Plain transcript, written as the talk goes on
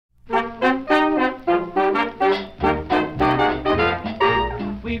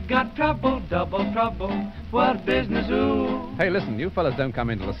got trouble, double trouble. What business, ooh? Hey, listen, you fellas don't come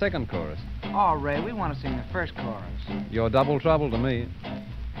into the second chorus. Oh, Ray, we want to sing the first chorus. You're double trouble to me.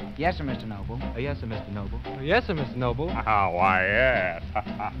 Yes, sir, Mr. Noble. Yes, sir, Mr. Noble. Yes, sir, Mr. Noble. Why, yes.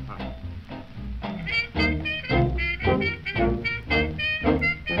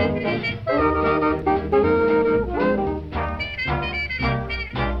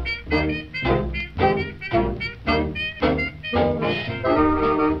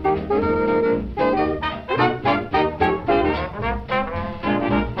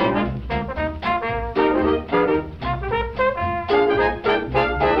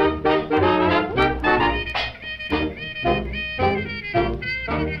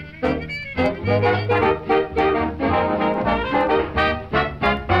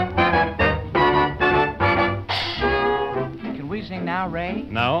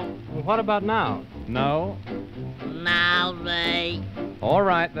 No. Well, what about now? No. Now, Ray. All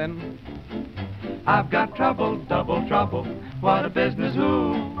right, then. I've got trouble, double trouble. What a business,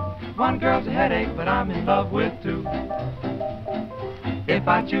 ooh. One girl's a headache, but I'm in love with two. If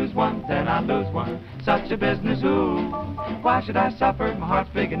I choose one, then I lose one. Such a business, ooh. Why should I suffer? My heart's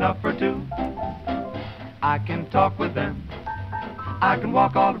big enough for two. I can talk with them. I can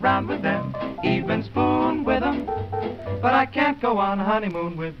walk all around with them. Even spoon with them. But I can't go on a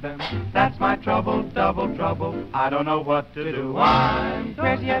honeymoon with them. That's my trouble, double trouble. I don't know what to do. I'm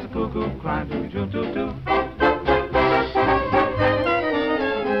crazy as a cuckoo, crying to-doo-doo-doo.